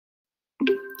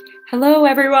Hello,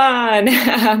 everyone.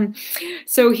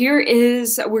 We're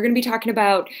going to be talking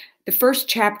about the first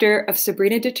chapter of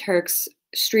Sabrina de Turk's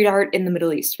Street Art in the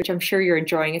Middle East, which I'm sure you're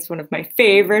enjoying. It's one of my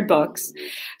favorite books.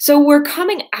 So we're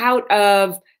coming out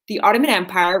of the Ottoman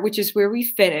Empire, which is where we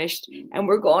finished, and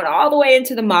we're going all the way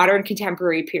into the modern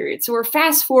contemporary period. So we're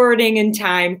fast forwarding in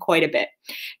time quite a bit.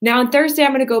 Now on Thursday,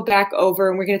 I'm going to go back over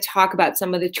and we're going to talk about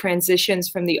some of the transitions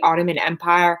from the Ottoman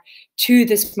Empire to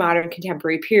this modern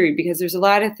contemporary period, because there's a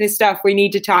lot of this stuff we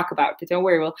need to talk about. But don't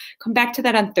worry, we'll come back to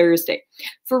that on Thursday.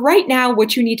 For right now,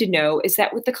 what you need to know is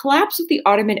that with the collapse of the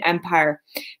Ottoman Empire,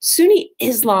 Sunni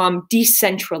Islam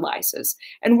decentralizes.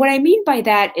 And what I mean by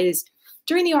that is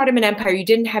during the Ottoman Empire, you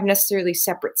didn't have necessarily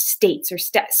separate states or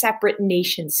separate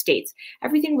nation states.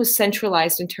 Everything was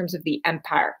centralized in terms of the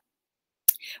empire.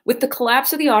 With the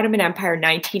collapse of the Ottoman Empire in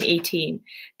 1918,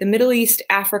 the Middle East,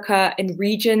 Africa, and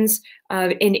regions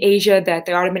in Asia that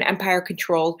the Ottoman Empire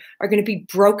controlled are going to be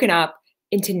broken up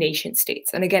into nation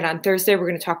states. And again, on Thursday, we're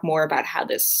going to talk more about how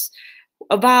this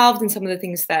evolved and some of the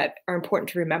things that are important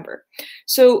to remember.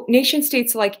 So nation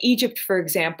states like Egypt, for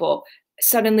example,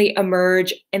 suddenly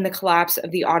emerge in the collapse of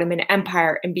the Ottoman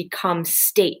Empire and become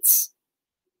states.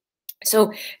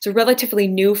 So it's a relatively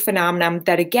new phenomenon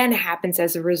that again happens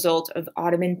as a result of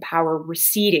Ottoman power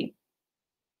receding.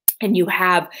 And you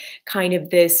have kind of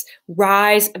this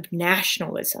rise of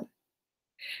nationalism.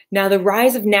 Now, the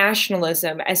rise of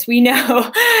nationalism, as we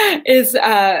know, is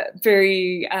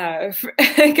very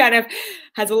kind of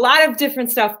has a lot of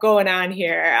different stuff going on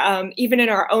here, even in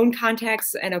our own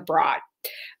context and abroad.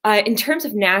 In terms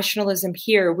of nationalism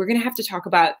here, we're going to have to talk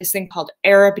about this thing called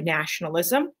Arab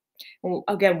nationalism.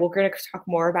 Again, we're going to talk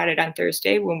more about it on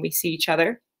Thursday when we see each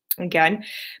other again.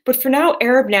 But for now,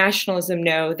 Arab nationalism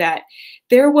know that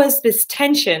there was this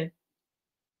tension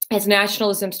as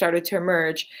nationalism started to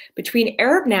emerge between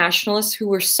Arab nationalists who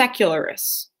were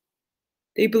secularists.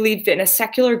 They believed in a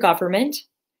secular government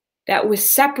that was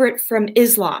separate from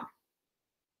Islam.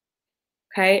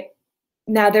 Okay.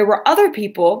 Now, there were other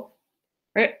people,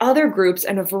 right, other groups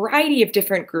and a variety of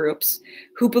different groups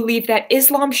who believe that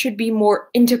Islam should be more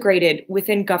integrated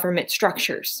within government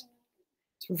structures.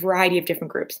 It's a variety of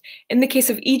different groups. In the case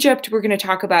of Egypt, we're going to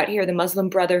talk about here the Muslim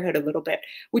Brotherhood a little bit,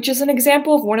 which is an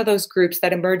example of one of those groups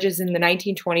that emerges in the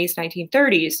 1920s,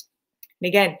 1930s. And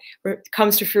again, it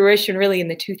comes to fruition really in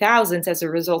the 2000s as a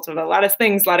result of a lot of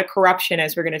things, a lot of corruption,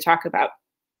 as we're going to talk about.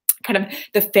 Kind of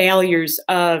the failures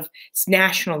of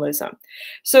nationalism.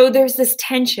 So there's this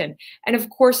tension. And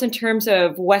of course, in terms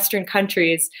of Western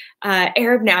countries,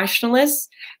 Arab nationalists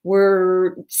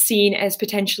were seen as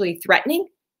potentially threatening.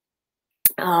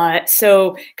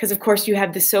 Because of course you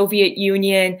have the Soviet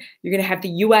Union, you're going to have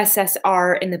the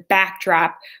USSR in the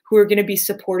backdrop who are going to be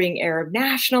supporting Arab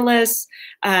nationalists.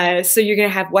 So you're going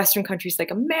to have Western countries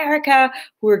like America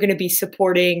who are going to be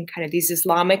supporting kind of these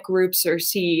Islamic groups or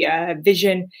see a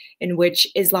vision in which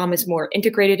Islam is more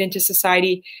integrated into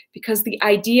society. Because the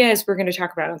idea, as we're going to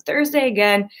talk about on Thursday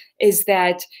again, is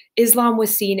that Islam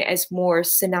was seen as more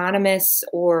synonymous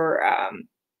or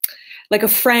like a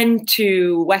friend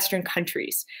to Western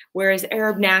countries, whereas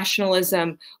Arab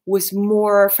nationalism was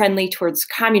more friendly towards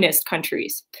communist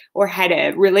countries or had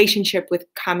a relationship with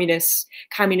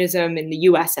communism in the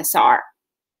USSR.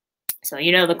 So,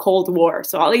 you know, the Cold War.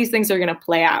 So all these things are going to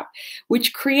play out,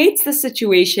 which creates the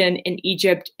situation in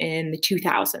Egypt in the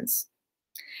 2000s.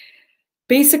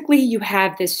 Basically, you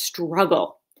have this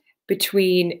struggle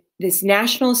between this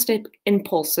nationalistic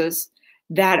impulses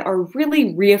that are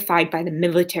really reified by the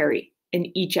military in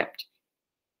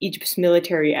Egypt's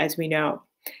military, as we know.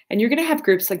 And you're going to have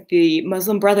groups like the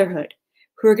Muslim Brotherhood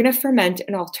who are going to ferment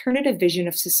an alternative vision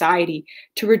of society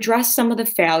to redress some of the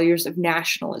failures of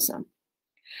nationalism.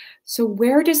 So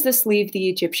where does this leave the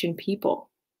Egyptian people?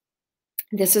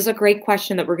 This is a great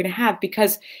question that we're going to have,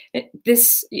 because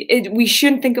we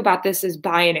shouldn't think about this as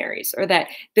binaries or that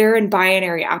they're in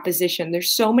binary opposition.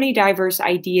 There's so many diverse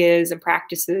ideas and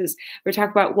practices. We're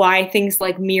talking about why things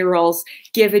like murals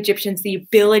give Egyptians the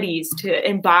abilities to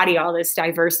embody all this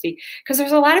diversity, because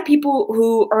there's a lot of people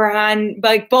who are on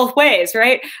like both ways,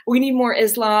 right? We need more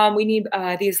Islam. We need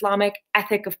the Islamic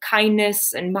ethic of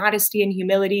kindness and modesty and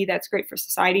humility. That's great for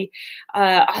society.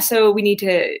 Also, we need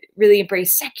to really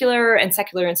embrace secular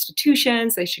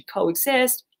institutions. They should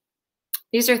coexist.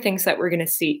 These are things that we're going to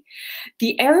see.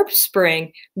 The Arab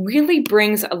Spring really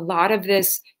brings a lot of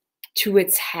this to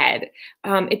its head.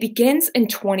 It begins in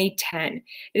 2010.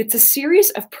 It's a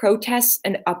series of protests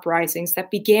and uprisings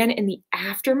that began in the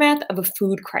aftermath of a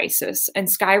food crisis and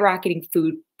skyrocketing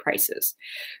food prices.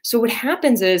 So what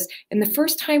happens is, in the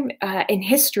first time in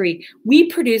history, we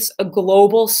produce a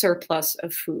global surplus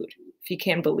of food, if you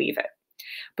can believe it.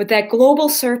 But that global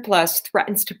surplus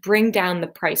threatens to bring down the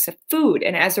price of food.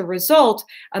 And as a result,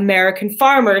 American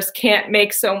farmers can't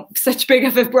make such big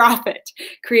of a profit,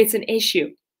 creates an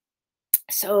issue.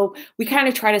 So we kind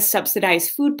of try to subsidize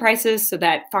food prices so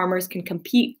that farmers can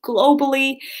compete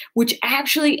globally, which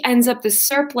actually the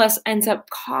surplus ends up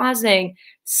causing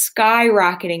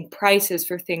skyrocketing prices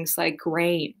for things like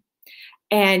grain.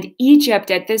 And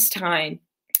Egypt at this time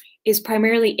is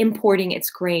primarily importing its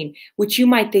grain, which you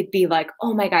might be like,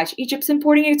 oh my gosh, Egypt's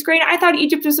importing its grain? I thought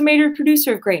Egypt was a major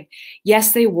producer of grain.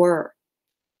 Yes, they were,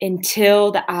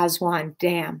 until the Aswan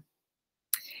Dam.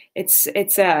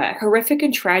 It's a horrific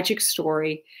and tragic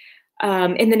story.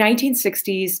 In the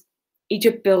 1960s,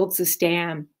 Egypt builds this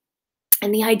dam.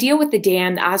 And the idea with the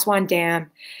dam, the Aswan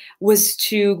Dam, was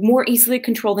to more easily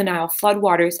control the Nile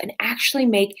floodwaters and actually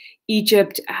make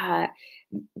Egypt a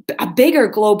bigger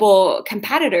global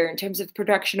competitor in terms of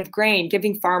production of grain,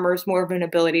 giving farmers more of an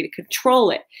ability to control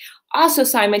it. Also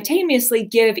simultaneously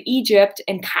give Egypt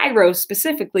and Cairo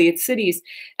specifically, its cities,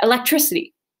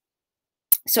 electricity.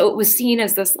 So it was seen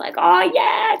as this like, oh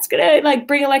yeah, it's gonna like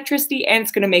bring electricity and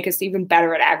it's gonna make us even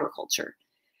better at agriculture.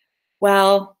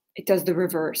 Well, it does the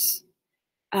reverse.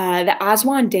 The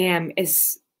Aswan Dam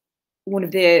is one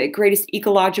of the greatest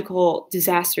ecological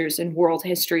disasters in world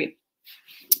history,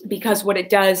 because what it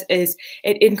does is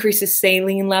it increases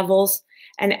saline levels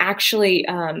and actually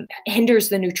hinders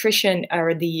the nutrition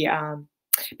or the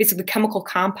basically chemical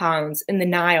compounds in the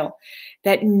Nile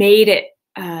that made it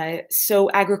so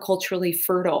agriculturally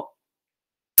fertile,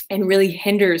 and really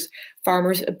hinders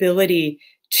farmers' ability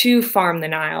to farm the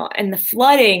Nile. And the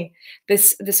flooding,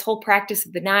 this whole practice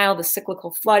of the Nile, the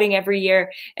cyclical flooding every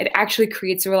year, it actually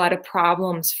creates a lot of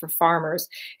problems for farmers.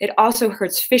 It also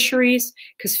hurts fisheries,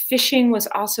 because fishing was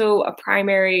also a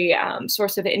primary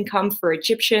source of income for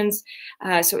Egyptians.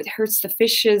 So it hurts the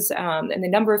fishes and the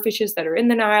number of fishes that are in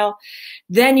the Nile.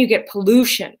 Then you get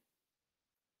pollution,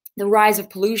 the rise of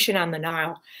pollution on the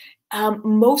Nile.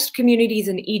 Most communities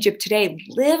in Egypt today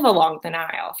live along the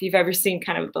Nile. If you've ever seen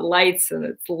kind of the lights and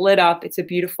it's lit up, it's a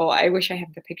beautiful, I wish I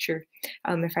had the picture.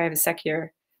 If I have a sec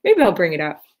here, maybe I'll bring it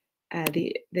up.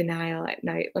 The Nile at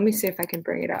night. Let me see if I can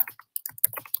bring it up.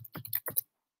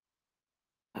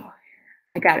 Oh,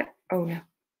 I got it. Oh no.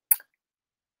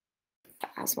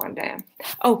 The Aswan Dam.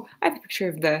 Oh, I have a picture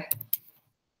of the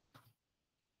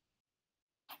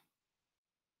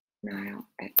Nile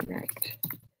at night.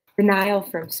 The Nile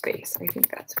from space. I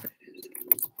think that's what it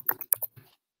is.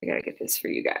 I gotta get this for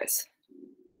you guys.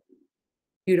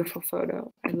 Beautiful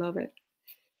photo. I love it.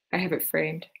 I have it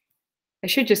framed. I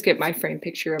should just get my framed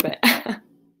picture of it. All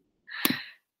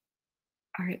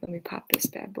right, let me pop this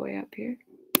bad boy up here.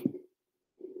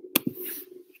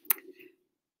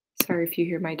 Sorry if you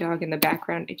hear my dog in the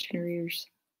background itching her ears.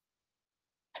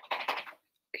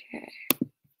 Okay.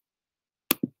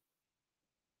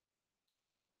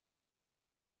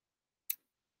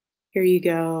 Here you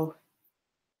go,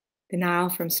 the Nile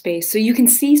from space. So you can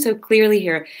see so clearly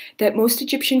here that most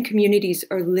Egyptian communities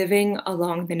are living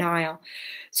along the Nile.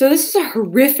 So this is a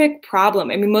horrific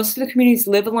problem. I mean, most of the communities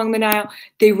live along the Nile.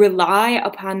 They rely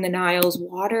upon the Nile's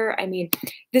water. I mean,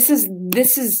 this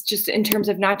is just in terms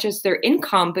of not just their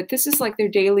income, but this is like their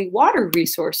daily water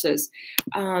resources.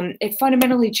 It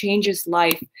fundamentally changes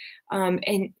life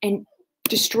and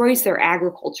destroys their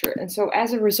agriculture. And so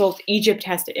as a result, Egypt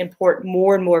has to import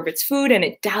more and more of its food, and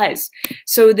it does.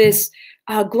 So this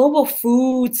global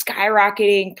food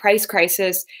skyrocketing price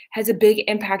crisis has a big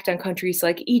impact on countries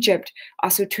like Egypt,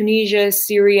 also Tunisia,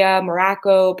 Syria,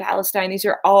 Morocco, Palestine. These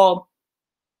are all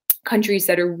countries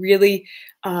that are really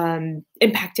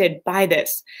impacted by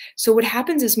this. So what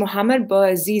happens is Mohamed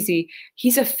Bouazizi,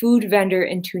 he's a food vendor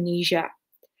in Tunisia,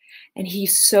 and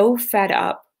he's so fed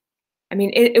up. I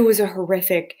mean, it was a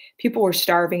horrific, people were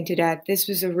starving to death. This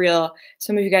was a real,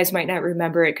 some of you guys might not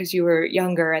remember it because you were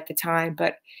younger at the time,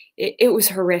 but it was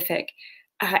horrific.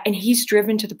 And he's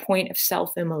driven to the point of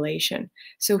self-immolation.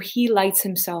 So he lights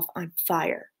himself on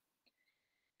fire.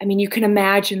 I mean, you can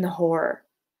imagine the horror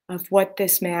of what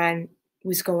this man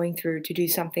was going through to do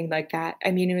something like that.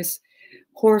 I mean, it was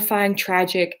horrifying,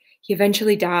 tragic. He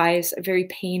eventually dies, a very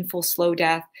painful, slow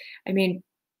death. I mean,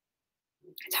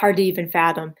 it's hard to even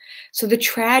fathom. So the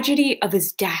tragedy of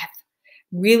his death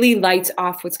really lights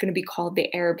off what's going to be called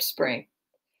the Arab Spring,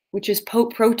 which is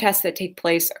protests that take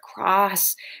place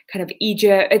across kind of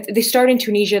Egypt. They start in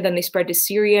Tunisia, then they spread to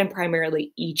Syria and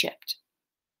primarily Egypt.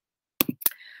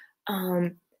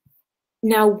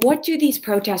 Now, what do these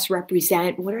protests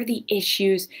represent? What are the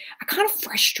issues? A kind of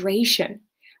frustration,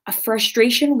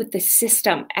 with the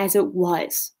system as it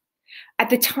was. At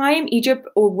the time, Egypt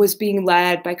was being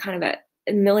led by kind of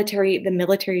the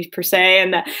military per se,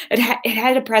 and it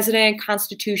had a president,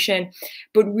 constitution,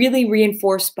 but really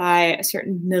reinforced by a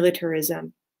certain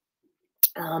militarism.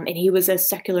 And he was a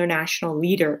secular national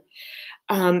leader.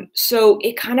 So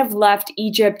it kind of left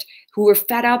Egypt, who were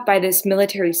fed up by this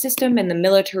military system and the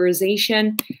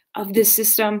militarization of this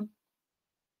system,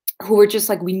 who were just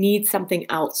like, we need something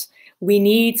else. We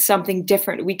need something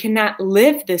different. We cannot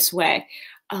live this way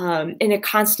in a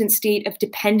constant state of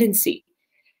dependency.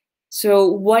 So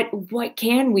what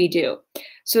can we do?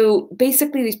 So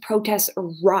basically these protests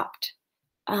erupt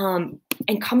and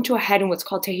come to a head in what's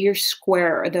called Tahrir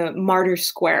Square, or the Martyrs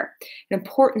Square, an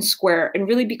important square, and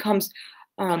really becomes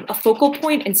a focal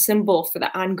point and symbol for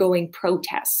the ongoing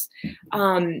protests.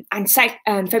 On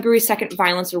February 2nd,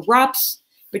 violence erupts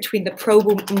between the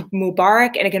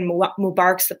pro-Mubarak, and again,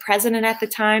 Mubarak's the president at the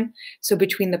time, so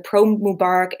between the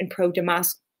pro-Mubarak and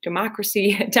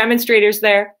pro-democracy demonstrators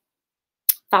there,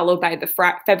 followed by the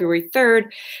February 3rd,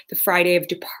 the Friday of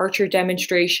Departure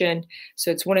demonstration.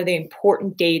 So it's one of the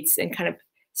important dates and kind of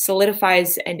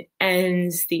solidifies and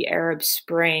ends the Arab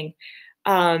Spring,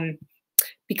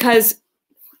 because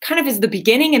kind of is the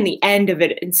beginning and the end of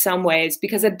it in some ways,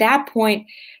 because at that point,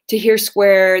 Tahrir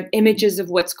Square, images of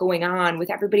what's going on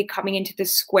with everybody coming into the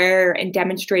square and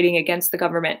demonstrating against the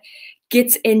government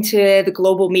gets into the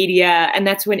global media, and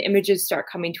that's when images start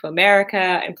coming to America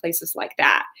and places like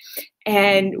that.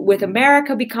 And with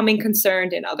America becoming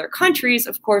concerned in other countries,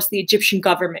 of course, the Egyptian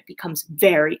government becomes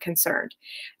very concerned.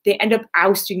 They end up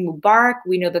ousting Mubarak.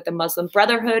 We know that the Muslim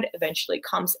Brotherhood eventually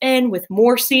comes in with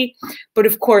Morsi, but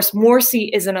of course, Morsi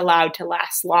isn't allowed to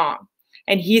last long,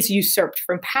 and he is usurped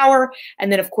from power.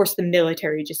 And then, of course, the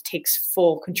military just takes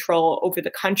full control over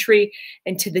the country.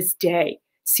 And to this day,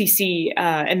 Sisi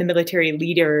and the military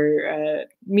leader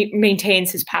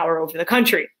maintains his power over the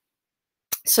country.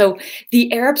 So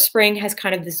the Arab Spring has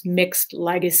kind of this mixed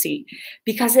legacy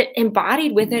because it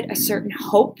embodied with it a certain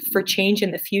hope for change in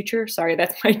the future. Sorry,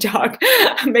 that's my dog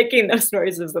making those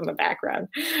noises in the background.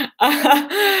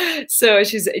 So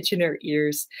she's itching her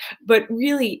ears. But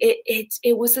really,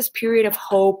 it was this period of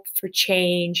hope for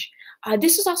change.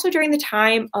 This was also during the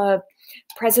time of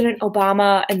President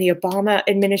Obama and the Obama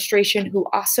administration, who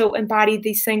also embodied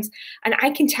these things. And I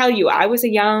can tell you, I was a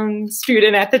young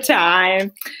student at the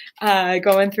time,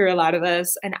 going through a lot of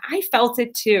this, and I felt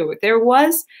it too. There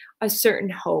was a certain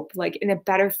hope, like in a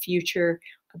better future,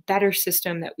 a better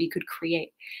system that we could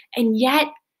create. And yet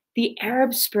the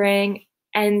Arab Spring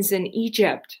ends in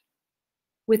Egypt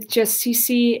with just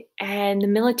Sisi and the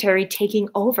military taking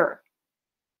over.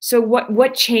 So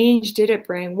what change did it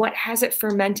bring? What has it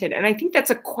fermented? And I think that's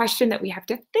a question that we have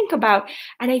to think about.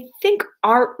 And I think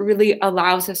art really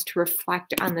allows us to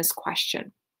reflect on this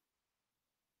question.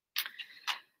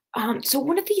 So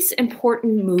one of these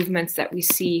important movements that we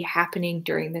see happening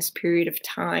during this period of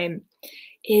time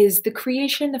is the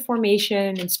creation, the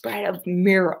formation, and spread of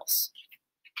murals.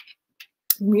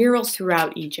 Murals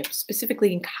throughout Egypt,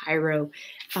 specifically in Cairo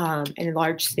and in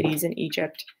large cities in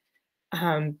Egypt.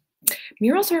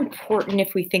 Murals are important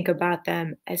if we think about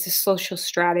them as a social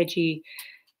strategy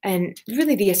and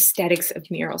really the aesthetics of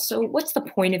murals. So what's the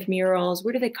point of murals?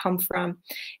 Where do they come from?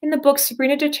 In the book,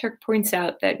 Sabrina de Turk points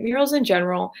out that murals in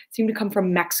general seem to come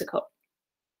from Mexico.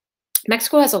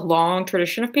 Mexico has a long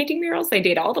tradition of painting murals. They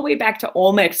date all the way back to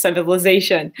Olmec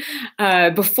civilization,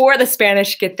 before the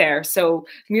Spanish get there. So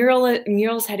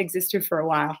murals had existed for a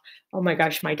while. Oh my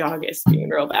gosh, my dog is being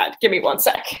real bad. Give me one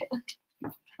sec.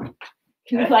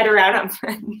 Can you let her out?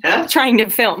 I'm trying to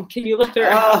film. Can you lift her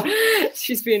out?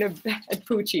 She's being a bad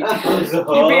poochie.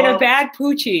 You're being a bad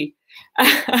poochie.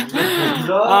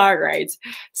 All right.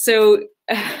 So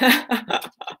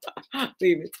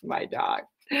leave it to my dog.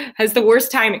 Has the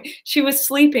worst timing. She was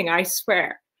sleeping, I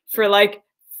swear, for like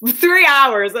 3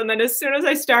 hours. And then as soon as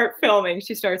I start filming,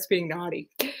 she starts being naughty.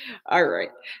 All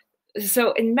right.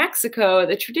 So in Mexico,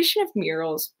 the tradition of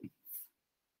murals,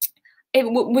 it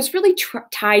was really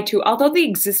tied to, although they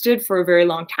existed for a very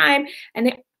long time, and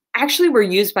they actually were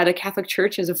used by the Catholic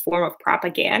Church as a form of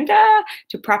propaganda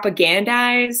to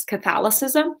propagandize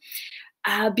Catholicism.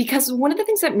 Because one of the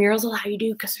things that murals allow you to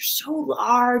do, because they're so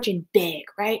large and big,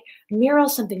 right? A mural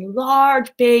is something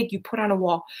large, big, you put on a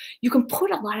wall. You can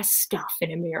put a lot of stuff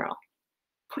in a mural,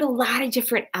 put a lot of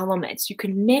different elements. You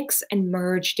can mix and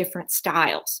merge different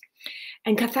styles.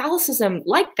 And Catholicism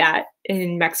liked that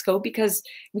in Mexico, because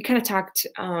we kind of talked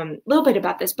a little bit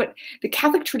about this, but the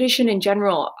Catholic tradition in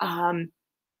general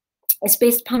is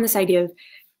based upon this idea of,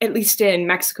 at least in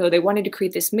Mexico, they wanted to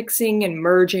create this mixing and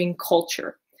merging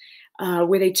culture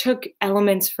where they took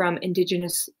elements from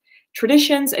indigenous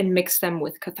traditions and mixed them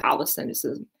with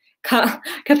Catholicism.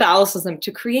 Catholicism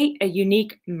to create a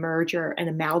unique merger and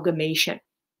amalgamation.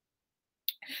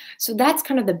 So that's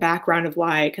kind of the background of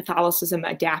why Catholicism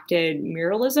adapted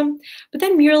muralism. But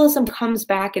then muralism comes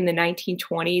back in the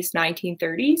 1920s,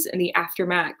 1930s, in the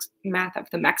aftermath of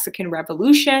the Mexican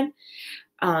Revolution,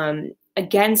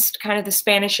 against kind of the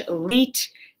Spanish elite.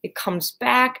 It comes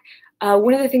back.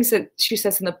 One of the things that she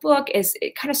says in the book is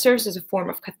it kind of serves as a form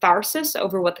of catharsis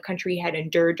over what the country had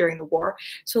endured during the war.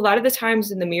 So a lot of the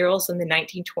times in the murals in the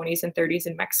 1920s and 30s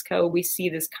in Mexico, we see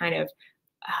this kind of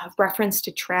reference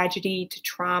to tragedy, to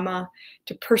trauma,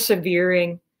 to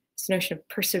persevering, this notion of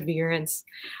perseverance.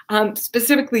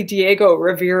 Specifically, Diego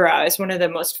Rivera is one of the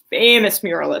most famous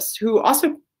muralists who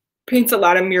also paints a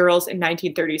lot of murals in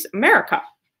 1930s America.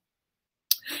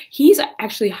 He's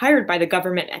actually hired by the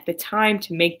government at the time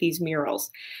to make these murals.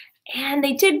 And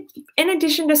they did, in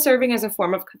addition to serving as a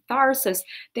form of catharsis,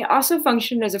 they also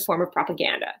functioned as a form of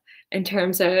propaganda in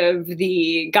terms of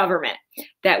the government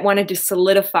that wanted to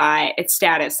solidify its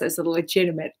status as a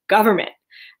legitimate government.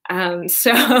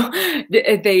 So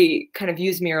they kind of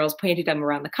used murals, painted them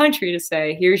around the country to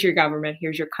say, here's your government,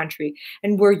 here's your country,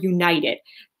 and we're united.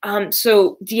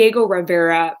 So Diego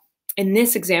Rivera, in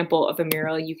this example of a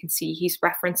mural, you can see he's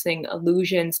referencing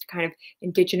allusions to kind of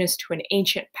indigenous to an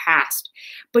ancient past,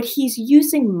 but he's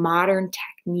using modern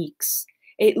techniques.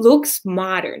 It looks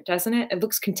modern, doesn't it? It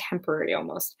looks contemporary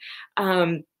almost,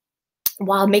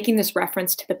 while making this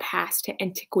reference to the past, to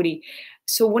antiquity.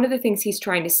 So one of the things he's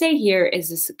trying to say here is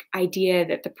this idea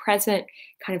that the present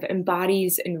kind of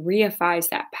embodies and reifies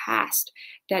that past,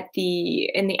 that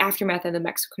in the aftermath of the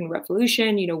Mexican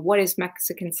Revolution, what is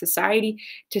Mexican society?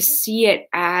 To see it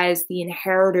as the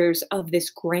inheritors of this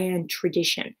grand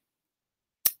tradition.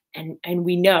 And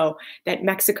we know that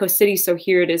Mexico City, so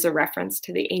here it is a reference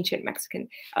to the ancient Mexico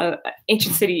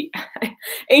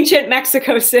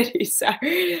City,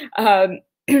 sorry,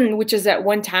 which is at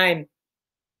one time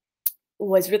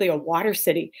was really a water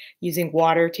city, using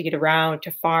water to get around,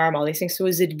 to farm, all these things. So it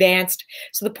was advanced.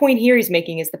 So the point here he's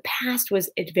making is the past was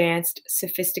advanced,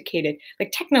 sophisticated,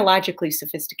 like technologically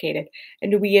sophisticated.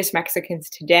 And we as Mexicans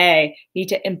today need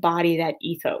to embody that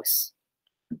ethos.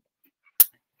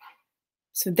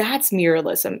 So that's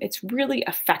muralism. It's really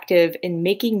effective in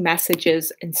making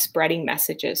messages and spreading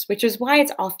messages, which is why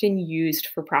it's often used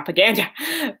for propaganda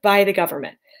by the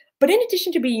government. But in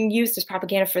addition to being used as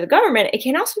propaganda for the government, it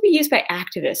can also be used by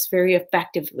activists very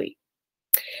effectively.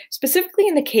 Specifically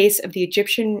in the case of the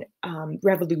Egyptian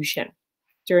revolution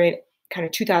during kind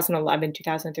of 2011,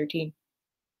 2013,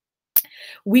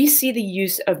 we see the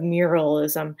use of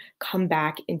muralism come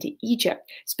back into Egypt.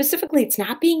 Specifically, it's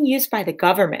not being used by the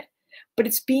government, but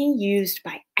it's being used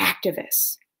by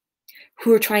activists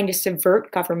who are trying to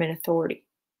subvert government authority.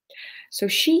 So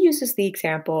she uses the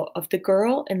example of the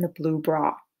girl in the blue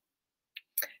bra,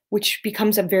 which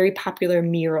becomes a very popular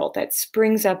mural that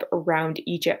springs up around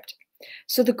Egypt.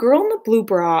 So the girl in the blue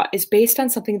bra is based on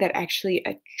something that actually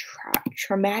a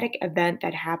traumatic event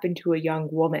that happened to a young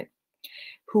woman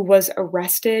who was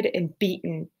arrested and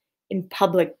beaten in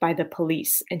public by the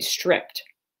police and stripped.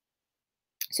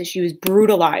 So she was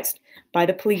brutalized by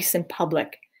the police in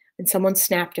public, and someone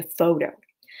snapped a photo.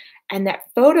 And that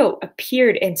photo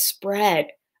appeared and spread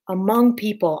among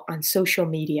people on social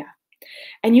media.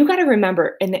 And you got to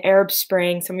remember, in the Arab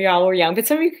Spring, some of y'all were young, but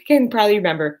some of you can probably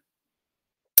remember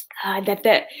that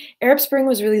the Arab Spring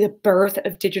was really the birth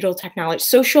of digital technology,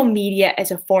 social media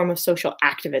as a form of social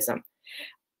activism.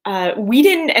 We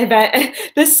didn't invent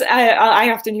this. I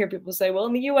often hear people say, well,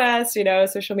 in the US,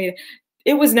 social media,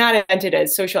 it was not invented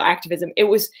as social activism. It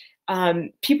was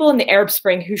people in the Arab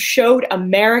Spring who showed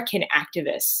American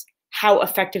activists how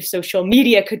effective social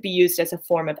media could be used as a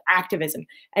form of activism,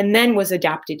 and then was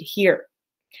adopted here.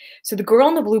 So the girl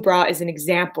in the blue bra is an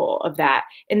example of that,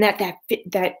 in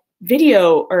that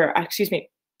video, or excuse me,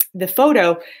 the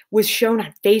photo was shown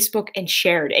on Facebook and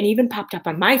shared, and even popped up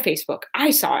on my Facebook.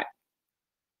 I saw it.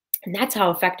 And that's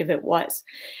how effective it was.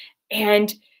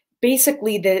 And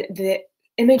basically the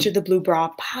image of the blue bra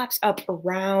pops up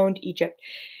around Egypt.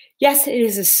 Yes, it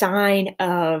is a sign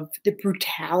of the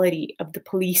brutality of the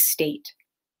police state,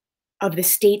 of the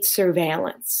state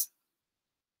surveillance,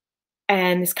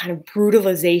 and this kind of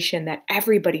brutalization that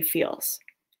everybody feels.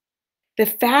 The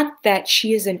fact that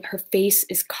her face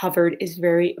is covered is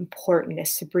very important, as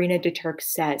Sabrina DeTurk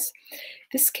says.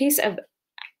 This case of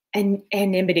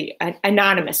anonymity,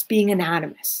 anonymous, being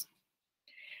anonymous.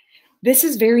 This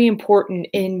is very important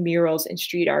in murals and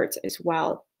street arts as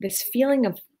well, this feeling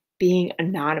of being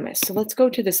anonymous. So let's go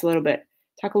to this a little bit,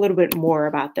 talk a little bit more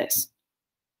about this.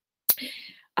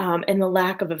 And the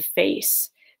lack of a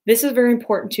face. This is very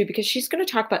important too because she's going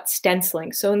to talk about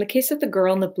stenciling. So in the case of the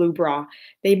girl in the blue bra,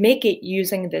 they make it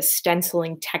using this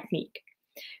stenciling technique.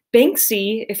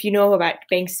 Banksy, if you know about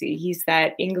Banksy, he's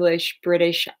that English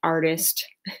British artist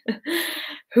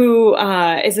who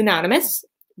is anonymous,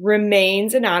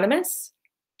 remains anonymous.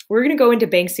 We're going to go into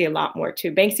Banksy a lot more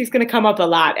too. Banksy's going to come up a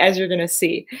lot, as you're going to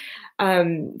see.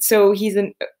 So he's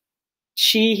an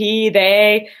she, he,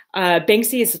 they.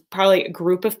 Banksy is probably a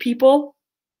group of people,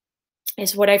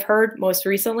 is what I've heard most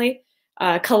recently.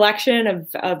 A collection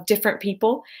of different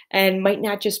people, and might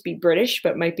not just be British,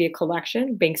 but might be a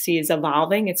collection. Banksy is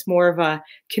evolving. It's more of a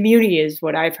community is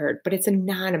what I've heard, but it's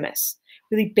anonymous.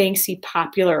 Really, Banksy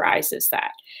popularizes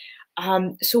that.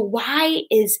 So why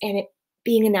is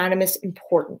being anonymous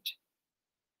important?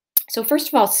 So first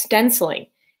of all, stenciling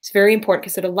is very important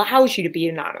because it allows you to be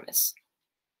anonymous,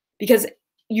 because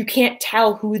you can't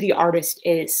tell who the artist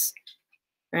is,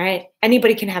 right?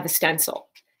 Anybody can have a stencil.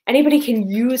 Anybody can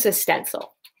use a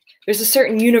stencil. There's a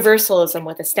certain universalism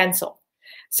with a stencil.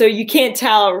 So you can't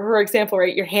tell, for example,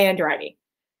 right, your handwriting.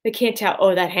 They can't tell,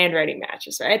 oh, that handwriting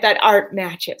matches, right? That art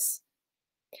matches.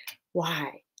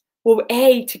 Why? Well,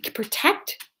 A, to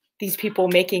protect these people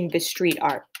making the street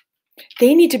art,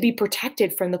 they need to be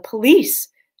protected from the police.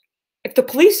 If the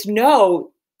police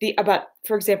know about,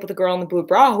 for example, the girl in the blue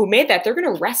bra who made that, they're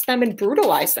going to arrest them and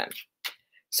brutalize them.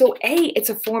 So A, it's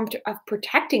a form of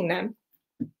protecting them.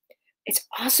 It's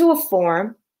also a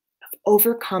form of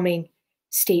overcoming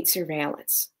state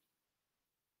surveillance.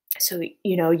 So,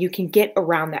 you can get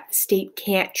around that. The state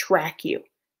can't track you.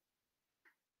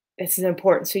 This is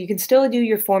important. So you can still do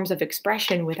your forms of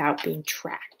expression without being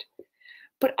tracked.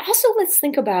 But also let's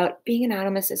think about being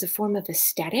anonymous as a form of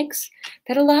aesthetics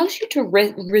that allows you to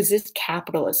resist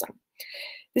capitalism.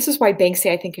 This is why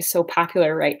Banksy, I think, is so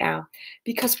popular right now.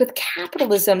 Because with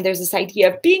capitalism, there's this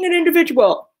idea of being an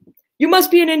individual. You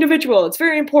must be an individual. It's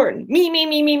very important. Me, me,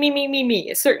 me, me, me, me, me, me.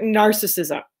 A certain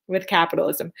narcissism with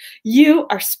capitalism. You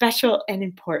are special and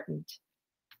important,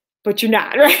 but you're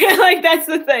not, right? Like, that's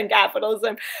the thing.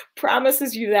 Capitalism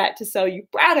promises you that to sell you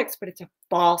products, but it's a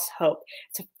false hope.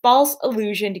 It's a false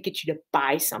illusion to get you to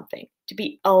buy something, to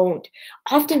be owned.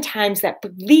 Oftentimes, that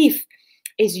belief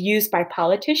is used by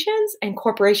politicians and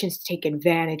corporations to take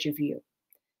advantage of you,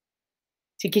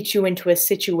 to get you into a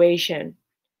situation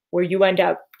where you end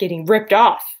up getting ripped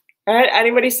off, right?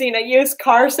 Anybody seen a used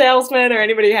car salesman, or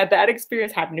anybody had that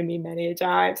experience? Happened to me many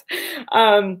times.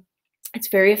 It's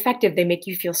very effective. They make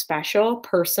you feel special,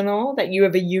 personal, that you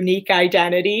have a unique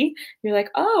identity. You're like,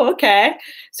 oh, okay.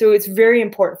 So it's very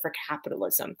important for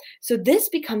capitalism. So this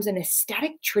becomes an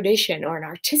aesthetic tradition or an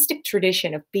artistic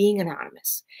tradition of being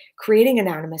anonymous, creating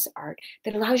anonymous art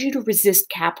that allows you to resist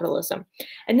capitalism.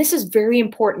 And this is very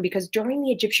important because during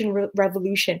the Egyptian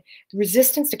Revolution, the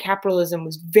resistance to capitalism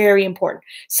was very important.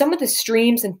 Some of the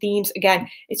streams and themes, again,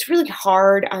 it's really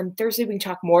hard. On Thursday, we can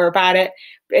talk more about it.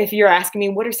 If you're asking me,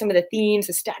 what are some of the themes,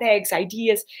 aesthetics,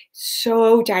 ideas?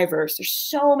 So diverse. There's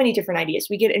so many different ideas.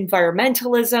 We get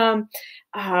environmentalism,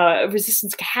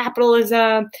 resistance to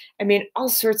capitalism. I mean, all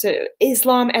sorts of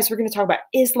Islam, as we're going to talk about.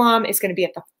 Islam is going to be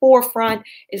at the forefront.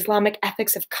 Islamic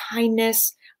ethics of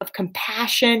kindness, of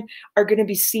compassion are going to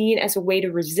be seen as a way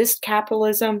to resist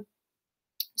capitalism.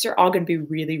 These are all going to be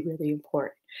really, really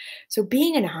important. So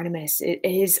being anonymous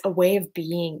is a way of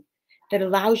being that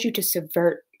allows you to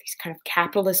subvert these kind of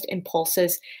capitalist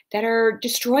impulses that are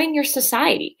destroying your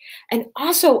society and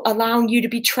also allowing you to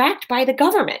be tracked by the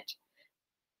government.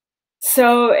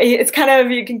 So it's kind of,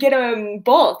 you can get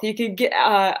both. You could get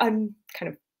kind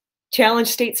of challenge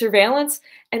state surveillance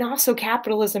and also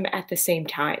capitalism at the same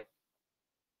time.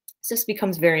 So this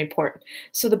becomes very important.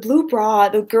 So the blue bra,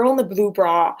 the girl in the blue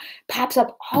bra pops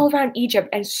up all around Egypt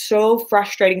and so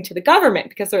frustrating to the government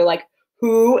because they're like,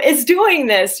 who is doing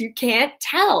this? You can't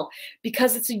tell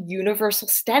because it's a universal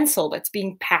stencil that's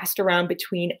being passed around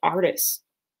between artists.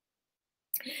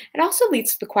 It also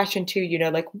leads to the question too,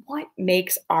 like what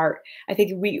makes art? I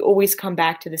think we always come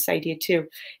back to this idea too.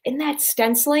 In that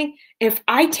stenciling, if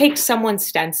I take someone's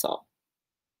stencil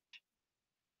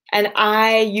and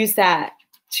I use that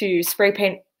to spray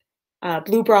paint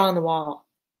blue bra on the wall,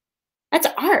 that's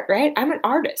art, right? I'm an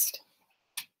artist.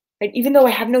 Right? Even though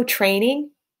I have no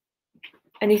training,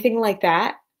 anything like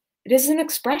that, it is an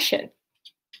expression.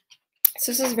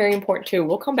 So this is very important too.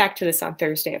 We'll come back to this on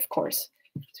Thursday, of course,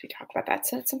 as we talk about that.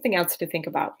 So that's something else to think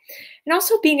about. And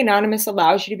also being anonymous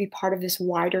allows you to be part of this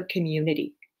wider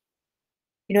community.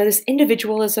 This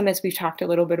individualism, as we've talked a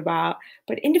little bit about,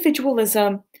 but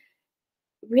individualism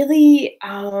really,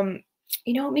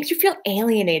 it makes you feel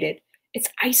alienated. It's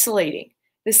isolating.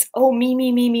 This, oh,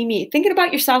 me. Thinking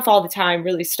about yourself all the time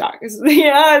really sucks.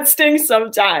 Yeah, it stings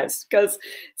sometimes because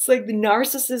it's like the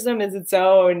narcissism is its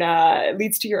own, it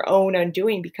leads to your own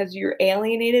undoing because you're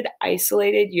alienated,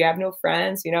 isolated, you have no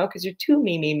friends, because you're too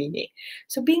me.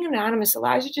 So being anonymous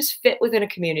allows you to just fit within a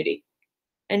community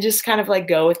and just kind of like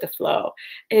go with the flow.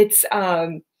 It's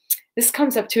this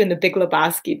comes up too in The Big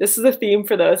Lebowski. This is a theme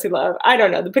for those who love, I don't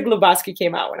know, The Big Lebowski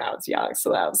came out when I was young,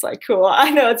 so that was like cool. I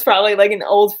know it's probably like an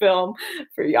old film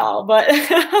for y'all, but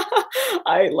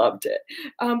I loved it.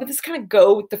 But this kind of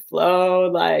go with the flow,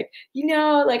 like,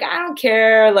 like I don't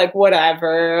care, like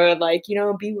whatever, like,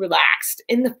 be relaxed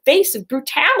in the face of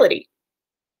brutality.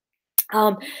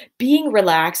 Being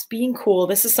relaxed, being cool,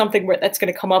 this is something that's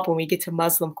going to come up when we get to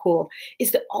Muslim cool,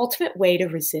 is the ultimate way to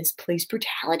resist police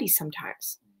brutality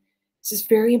sometimes. This is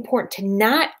very important to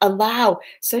not allow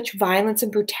such violence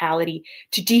and brutality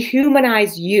to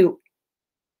dehumanize you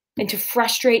and to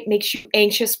frustrate, makes you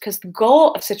anxious, because the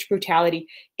goal of such brutality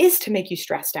is to make you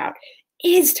stressed out,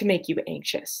 is to make you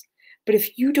anxious. But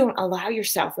if you don't allow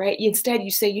yourself, right, instead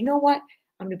you say, you know what,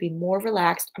 I'm going to be more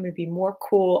relaxed, I'm going to be more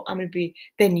cool, I'm going to be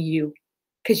than you,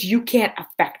 because you can't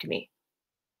affect me.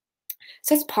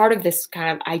 So that's part of this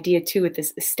kind of idea too, with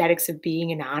this aesthetics of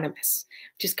being anonymous,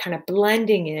 just kind of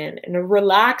blending in a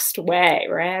relaxed way,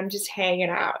 right? I'm just hanging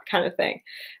out kind of thing.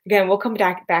 Again, we'll come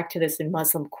back to this in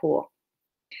Muslim cool.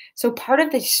 So part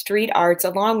of the street arts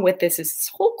along with this is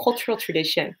this whole cultural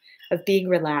tradition of being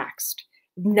relaxed,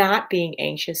 not being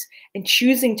anxious, and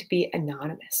choosing to be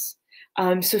anonymous.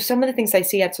 So some of the things I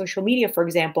see at social media, for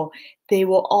example, they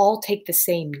will all take the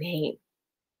same name,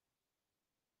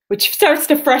 which starts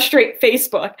to frustrate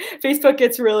Facebook. Facebook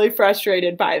gets really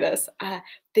frustrated by this.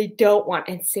 They don't want,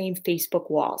 and same Facebook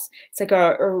walls. It's like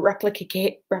a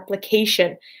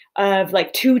replication of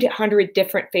like 200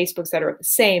 different Facebooks that are the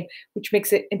same, which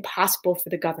makes it impossible for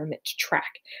the government to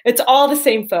track. It's all the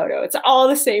same photo. It's all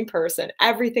the same person.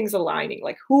 Everything's aligning.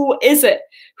 Like, who is it?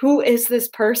 Who is this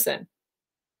person?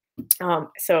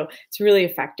 So it's really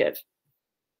effective.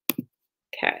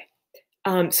 Okay.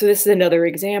 So this is another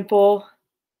example.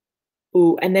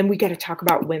 Ooh, and then we got to talk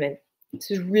about women.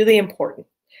 This is really important.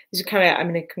 This is kind of, I'm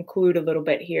going to conclude a little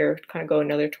bit here, kind of go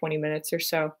another 20 minutes or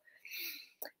so.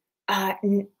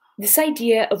 This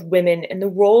idea of women and the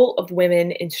role of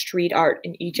women in street art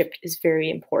in Egypt is very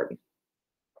important.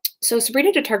 So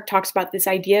Sabrina de Turk talks about this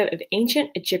idea of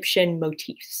ancient Egyptian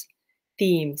motifs,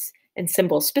 themes, and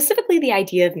symbols, specifically the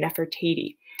idea of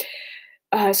Nefertiti.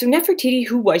 So Nefertiti,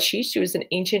 who was she? She was an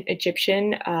ancient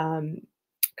Egyptian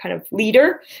kind of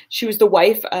leader. She was the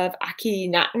wife of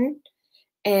Akhenaten,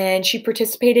 and she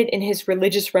participated in his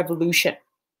religious revolution.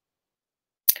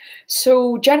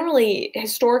 So generally,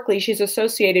 historically, she's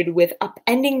associated with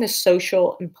upending the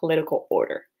social and political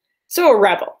order. So a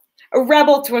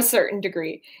rebel to a certain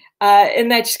degree. And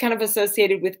that's kind of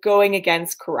associated with going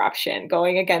against corruption,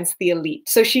 going against the elite.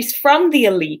 So she's from the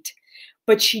elite,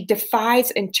 but she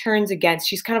defies and turns against.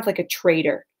 She's kind of like a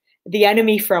traitor, the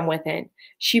enemy from within.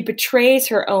 She betrays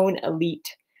her own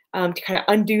elite to kind of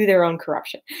undo their own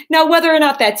corruption. Now, whether or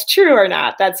not that's true or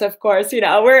not, that's, of course,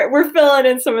 we're filling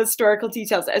in some historical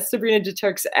details. As Sabrina de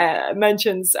Turk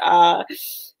mentions,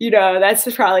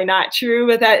 that's probably not true,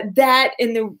 but that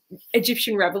in the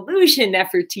Egyptian revolution,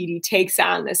 Nefertiti takes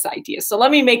on this idea. So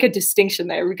let me make a distinction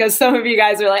there, because some of you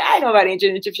guys are like, I know about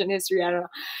ancient Egyptian history, I don't know.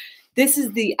 This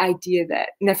is the idea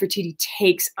that Nefertiti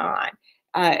takes on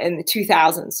in the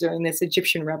 2000s during this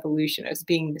Egyptian revolution as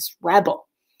being this rebel,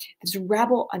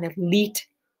 an elite,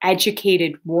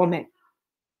 educated woman.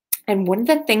 And one of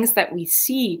the things that we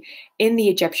see in the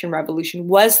Egyptian revolution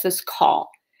was this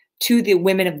call to the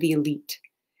women of the elite,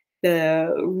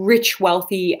 the rich,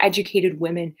 wealthy, educated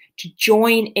women, to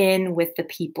join in with the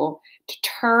people, to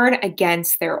turn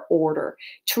against their order,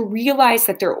 to realize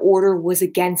that their order was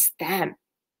against them,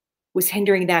 was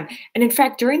hindering them. And in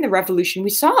fact, during the revolution,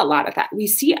 we saw a lot of that. We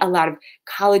see a lot of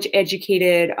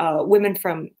college-educated women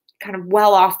from kind of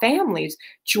well-off families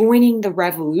joining the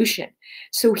revolution.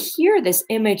 So here, this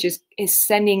image is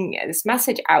sending this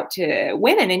message out to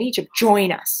women in Egypt: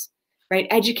 join us, right?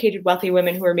 Educated, wealthy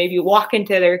women who are maybe walking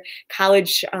to their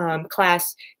college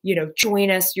class, join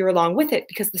us, you're along with it,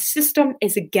 because the system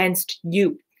is against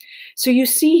you. So you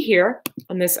see here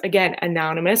on this, again,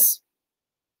 anonymous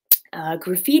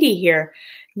graffiti here,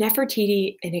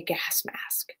 Nefertiti in a gas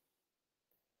mask.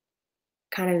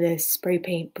 Kind of this spray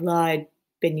paint blood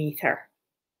beneath her.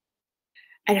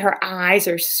 And her eyes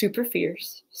are super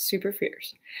fierce, super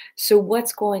fierce. So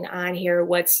what's going on here?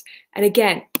 And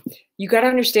again, you got to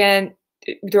understand,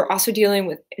 they're also dealing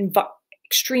with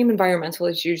extreme environmental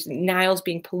issues. The Nile's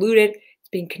being polluted, it's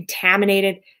being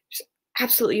contaminated. There's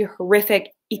absolutely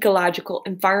horrific ecological,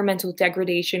 environmental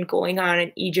degradation going on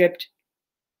in Egypt.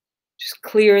 Just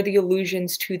clear the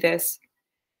allusions to this.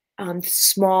 The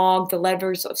smog, the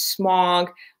levels of smog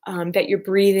that you're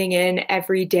breathing in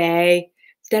every day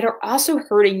that are also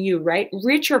hurting you, right?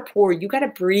 Rich or poor, you got to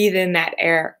breathe in that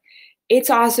air. It's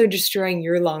also destroying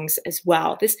your lungs as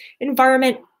well. This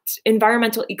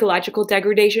environmental ecological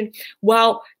degradation,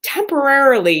 while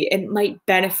temporarily it might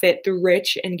benefit the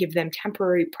rich and give them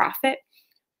temporary profit,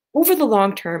 over the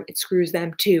long term, it screws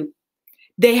them too.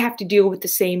 They have to deal with the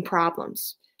same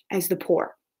problems as the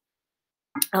poor.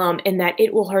 And that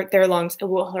it will hurt their lungs, it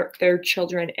will hurt their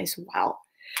children as well.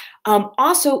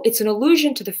 Also, it's an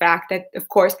allusion to the fact that, of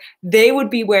course, they would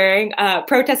be wearing,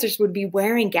 protesters would be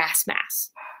wearing gas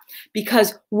masks.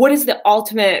 Because what is the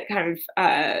ultimate kind of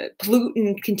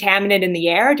pollutant contaminant in the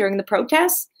air during the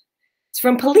protests? It's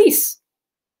from police.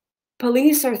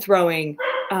 Police are throwing,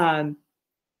 what,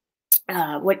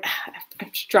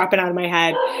 I'm just dropping out of my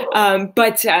head,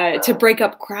 but to break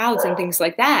up crowds and things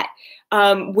like that,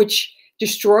 which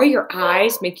destroy your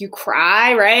eyes, make you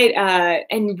cry, right?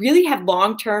 And really have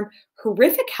long-term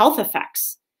horrific health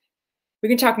effects. We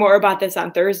can talk more about this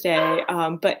on Thursday,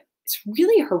 but it's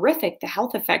really horrific, the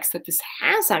health effects that this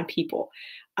has on people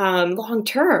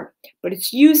long-term. But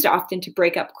it's used often to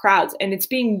break up crowds, and it's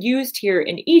being used here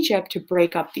in Egypt to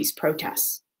break up these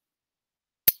protests.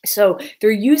 So they're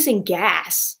using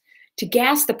gas to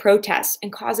gas the protests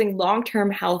and causing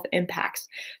long-term health impacts.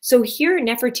 So here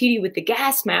Nefertiti with the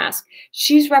gas mask,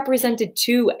 she's represented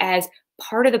too as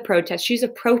part of the protest. She's a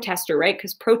protester, right?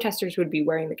 Because protesters would be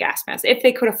wearing the gas mask if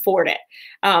they could afford it.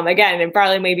 Again, and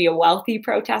probably maybe a wealthy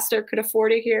protester could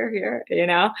afford it here, you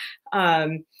know?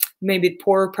 Maybe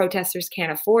poorer protesters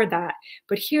can't afford that,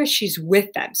 but here she's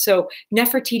with them. So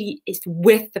Nefertiti is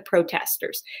with the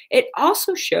protesters. It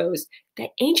also shows that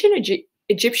ancient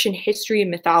Egyptian history and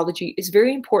mythology is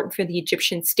very important for the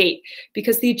Egyptian state,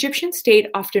 because the Egyptian state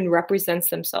often represents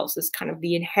themselves as kind of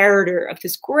the inheritor of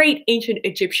this great ancient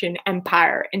Egyptian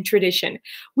empire and tradition.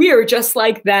 We are just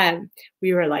like them.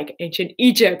 We were like ancient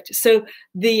Egypt. So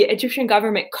the Egyptian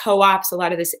government co-opts a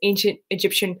lot of this ancient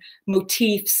Egyptian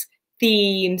motifs,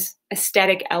 themes,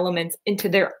 aesthetic elements into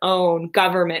their own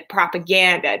government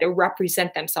propaganda to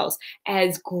represent themselves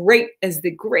as great as the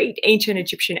great ancient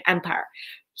Egyptian empire.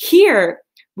 Here,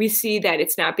 we see that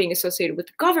it's not being associated with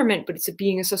the government, but it's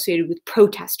being associated with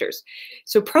protesters.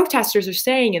 So protesters are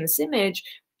saying in this image,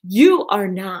 you are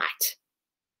not,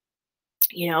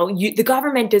 the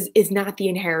government is not the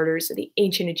inheritors of the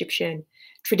ancient Egyptian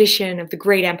tradition of the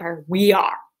great empire. We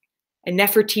are. And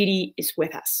Nefertiti is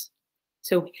with us.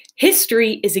 So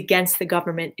history is against the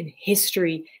government and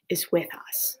history is with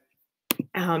us.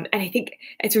 And I think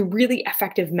it's a really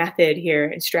effective method here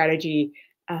and strategy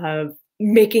of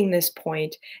making this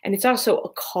point. And it's also a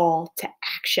call to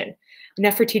action.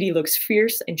 Nefertiti looks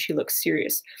fierce and she looks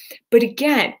serious. But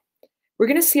again, we're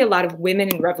going to see a lot of women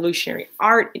in revolutionary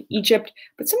art in Egypt.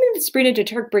 But something that Sabrina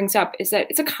DeTurk brings up is that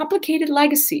it's a complicated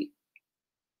legacy.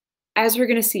 As we're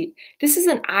going to see, this is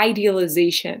an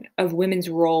idealization of women's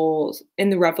roles in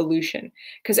the revolution.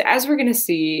 Because as we're going to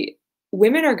see,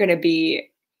 women are going to be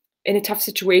in a tough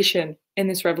situation in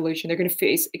this revolution. They're going to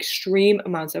face extreme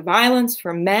amounts of violence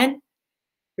from men.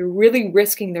 They're really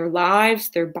risking their lives,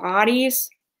 their bodies.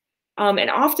 And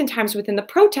oftentimes within the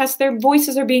protests, their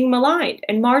voices are being maligned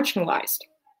and marginalized.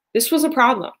 This was a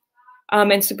problem.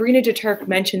 And Sabrina DeTurk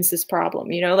mentions this problem,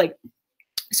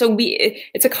 so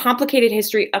it's a complicated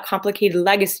history, a complicated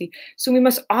legacy. So we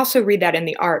must also read that in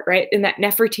the art, right? In that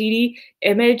Nefertiti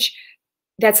image,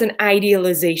 that's an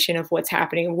idealization of what's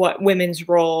happening, what women's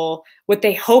role, what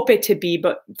they hope it to be,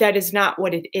 but that is not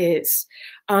what it is.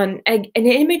 An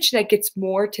image that gets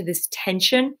more to this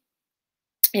tension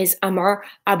is Amr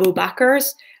Abu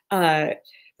Bakr's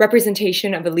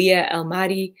representation of Aliyah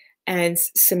El-Mahdi and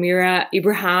Samira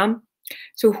Ibrahim.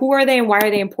 So who are they and why are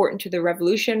they important to the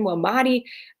revolution? Well, Mahdi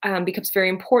becomes very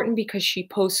important because she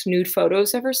posts nude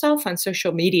photos of herself on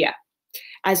social media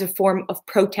as a form of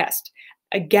protest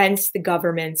against the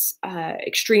government's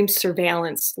extreme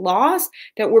surveillance laws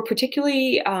that were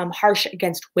particularly harsh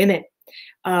against women.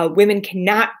 Women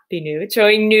cannot be nude.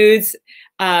 Showing nudes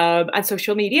on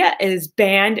social media is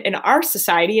banned in our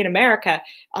society in America,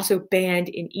 also banned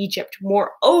in Egypt.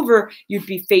 Moreover, you'd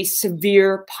be faced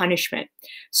severe punishment.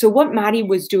 So what Mahdi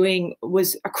was doing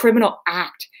was a criminal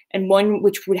act and one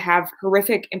which would have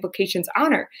horrific implications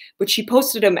on her. But she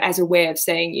posted them as a way of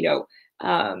saying,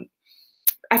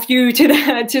 F you to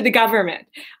the government.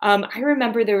 I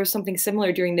remember there was something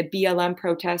similar during the BLM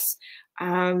protests,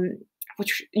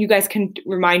 which you guys can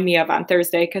remind me of on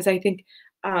Thursday, because I think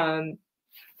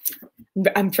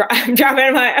I'm dropping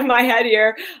my head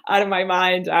here out of my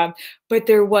mind. But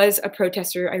there was a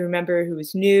protester I remember who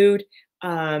was nude,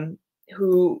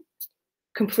 who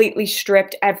completely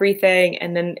stripped everything,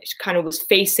 and then kind of was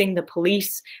facing the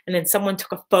police, and then someone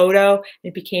took a photo, and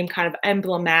it became kind of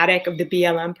emblematic of the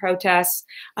BLM protests.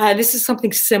 This is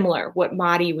something similar what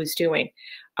Madi was doing.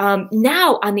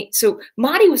 So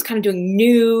Madi was kind of doing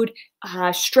nude,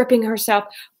 stripping herself,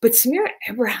 but Samira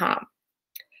Ibrahim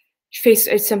faced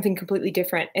something completely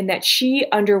different, in that she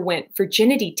underwent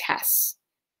virginity tests.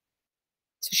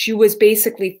 So she was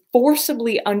basically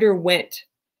forcibly underwent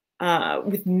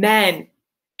with men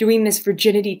doing this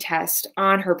virginity test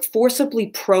on her, forcibly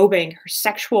probing her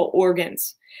sexual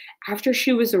organs after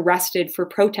she was arrested for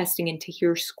protesting in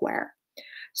Tahrir Square.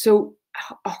 So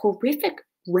a horrific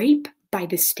rape by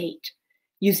the state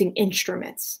using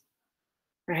instruments,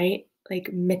 right? Like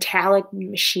metallic,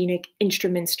 machinic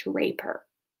instruments to rape her.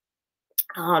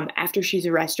 After she's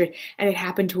arrested, and it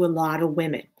happened to a lot of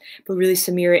women. But really,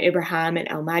 Samira Ibrahim and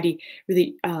Al-Mahdi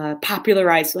really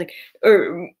popularized, like,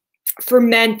 or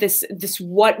ferment this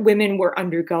what women were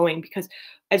undergoing, because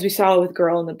as we saw with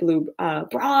Girl in the Blue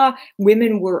Bra,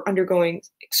 women were undergoing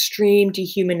extreme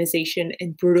dehumanization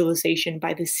and brutalization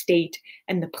by the state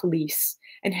and the police,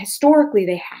 and historically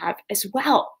they have as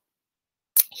well.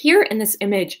 Here in this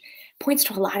image points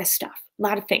to a lot of stuff. A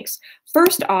lot of things.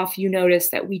 First off, you notice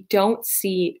that we don't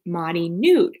see Madi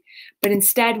nude, but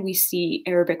instead we see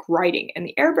Arabic writing. And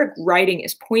the Arabic writing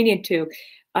is pointing to,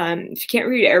 if you can't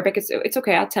read Arabic, it's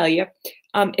okay, I'll tell you.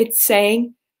 It's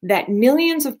saying that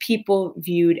millions of people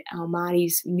viewed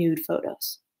Al-Mahdi's nude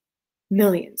photos.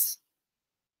 Millions.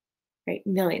 Right?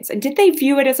 Millions. And did they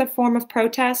view it as a form of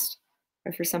protest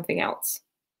or for something else?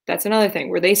 That's another thing.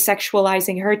 Were they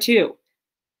sexualizing her too?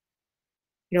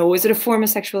 You know, was it a form of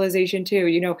sexualization too?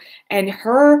 You know, and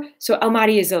so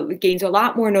Al-Mahdi gains a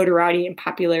lot more notoriety and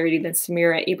popularity than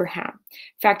Samira Ibrahim.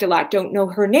 In fact, a lot don't know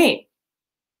her name.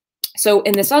 So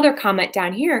in this other comment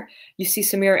down here, you see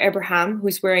Samira Ibrahim,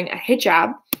 who's wearing a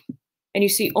hijab, and you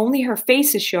see only her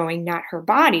face is showing, not her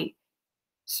body.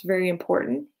 It's very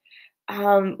important.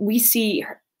 We see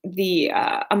the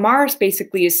Amaris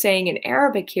basically is saying in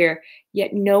Arabic here,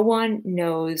 yet no one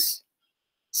knows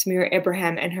Samira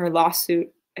Ibrahim and her lawsuit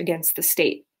against the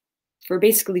state for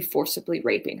basically forcibly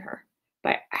raping her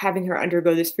by having her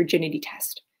undergo this virginity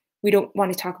test. We don't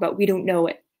want to talk about, we don't know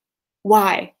it.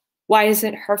 Why? Why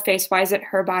isn't her face, why isn't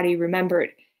her body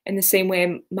remembered in the same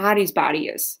way Mahdi's body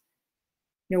is?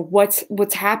 You know,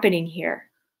 what's happening here?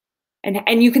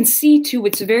 And you can see too,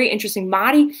 it's very interesting.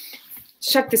 Mahdi,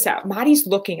 check this out. Mahdi's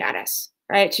looking at us,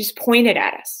 right? She's pointed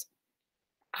at us.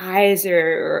 Eyes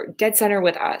are dead center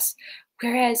with us.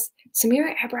 Whereas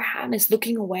Samira Ibrahim is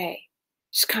looking away.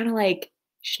 She's kind of like,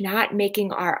 she's not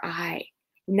making our eye,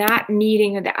 not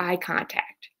meeting the eye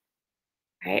contact,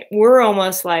 right? We're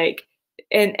almost like,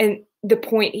 and the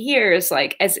point here is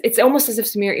like, it's almost as if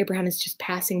Samira Ibrahim is just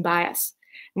passing by us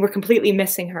and we're completely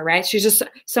missing her, right? She's just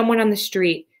someone on the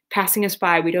street passing us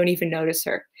by. We don't even notice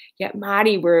her. Yet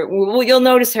Mahdi, you'll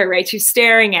notice her, right? She's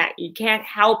staring at you. You can't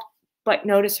help but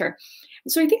notice her.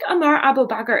 And so I think Amar Abu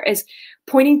Bakr is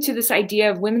pointing to this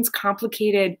idea of women's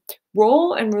complicated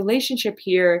role and relationship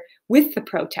here with the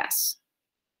protests.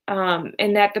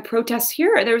 And that the protests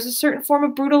here, there's a certain form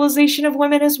of brutalization of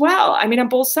women as well. I mean, on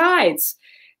both sides.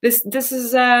 This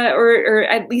is, or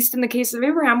at least in the case of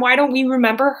Abraham, why don't we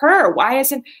remember her? Why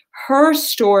isn't her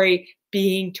story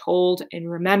being told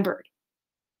and remembered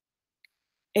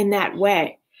in that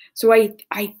way? So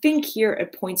I think here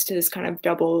it points to this kind of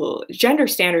double gender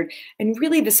standard, and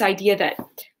really this idea that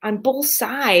on both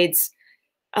sides,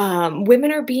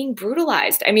 women are being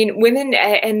brutalized. I mean, women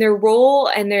and their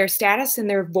role and their status and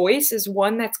their voice is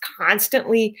one that's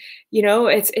constantly, you know,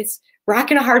 it's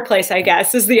rock in a hard place, I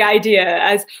guess, is the idea.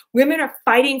 As women are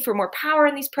fighting for more power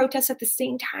in these protests, at the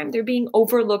same time, they're being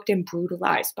overlooked and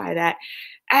brutalized by that,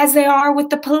 as they are with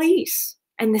the police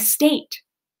and the state.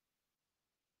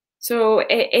 So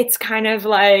it's kind of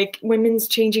like women's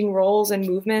changing roles and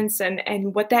movements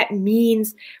and what that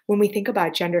means when we think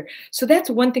about gender. So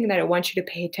that's one thing that I want you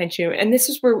to pay attention to. And this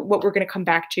is what we're going to come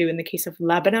back to in the case of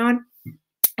Lebanon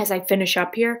as I finish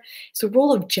up here. It's the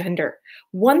role of gender.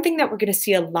 One thing that we're going to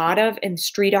see a lot of in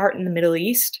street art in the Middle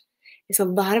East is a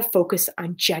lot of focus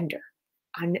on gender,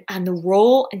 on the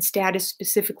role and status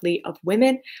specifically of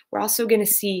women. We're also going to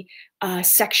see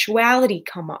sexuality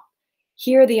come up.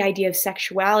 Here, the idea of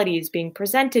sexuality is being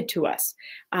presented to us.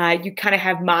 You kind of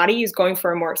have Mahdi who's going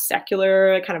for a more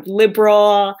secular, kind of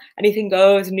liberal, anything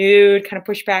goes, nude, kind of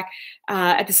pushback.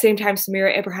 At the same time,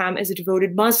 Samira Ibrahim is a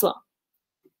devoted Muslim,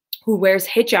 who wears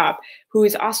hijab, who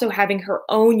is also having her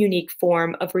own unique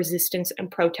form of resistance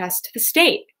and protest to the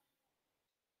state,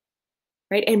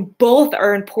 right? And both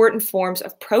are important forms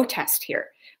of protest here.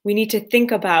 We need to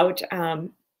think about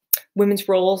women's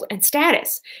roles and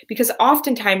status, because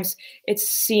oftentimes it's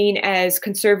seen as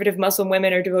conservative Muslim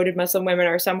women or devoted Muslim women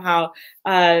are somehow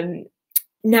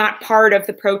not part of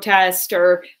the protest,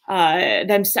 or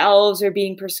themselves are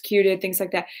being persecuted, things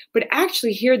like that. But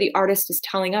actually here the artist is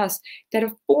telling us that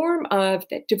a form of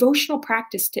that devotional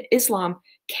practice to Islam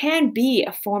can be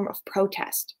a form of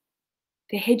protest.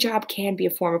 The hijab can be a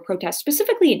form of protest,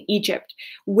 specifically in Egypt,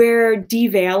 where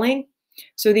deveiling,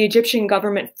 so the Egyptian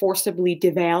government forcibly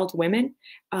deveiled women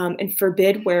and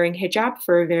forbid wearing hijab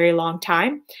for a very long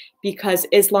time because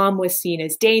Islam was seen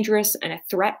as dangerous and a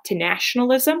threat to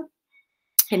nationalism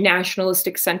and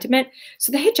nationalistic sentiment. So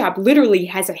the hijab literally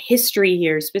has a history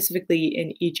here, specifically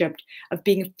in Egypt, of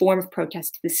being a form of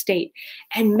protest to the state.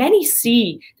 And many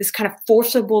see this kind of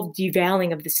forcible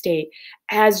deveiling of the state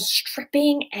as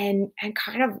stripping and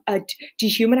kind of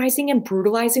dehumanizing and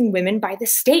brutalizing women by the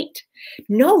state.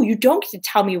 No, you don't get to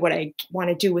tell me what I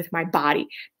want to do with my body.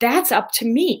 That's up to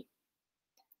me.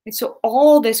 And so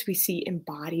all this we see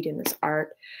embodied in this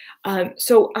art.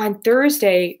 So on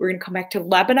Thursday, we're going to come back to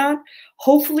Lebanon.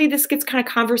 Hopefully this gets kind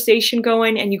of conversation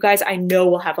going. And you guys, I know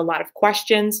will have a lot of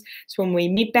questions. So when we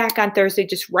meet back on Thursday,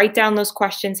 just write down those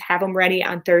questions, have them ready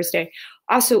on Thursday.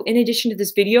 Also, in addition to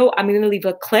this video, I'm going to leave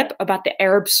a clip about the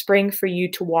Arab Spring for you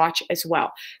to watch as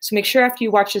well. So make sure after you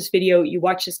watch this video, you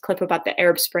watch this clip about the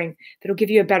Arab Spring. That'll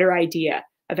give you a better idea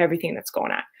of everything that's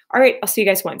going on. All right, I'll see you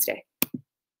guys Wednesday.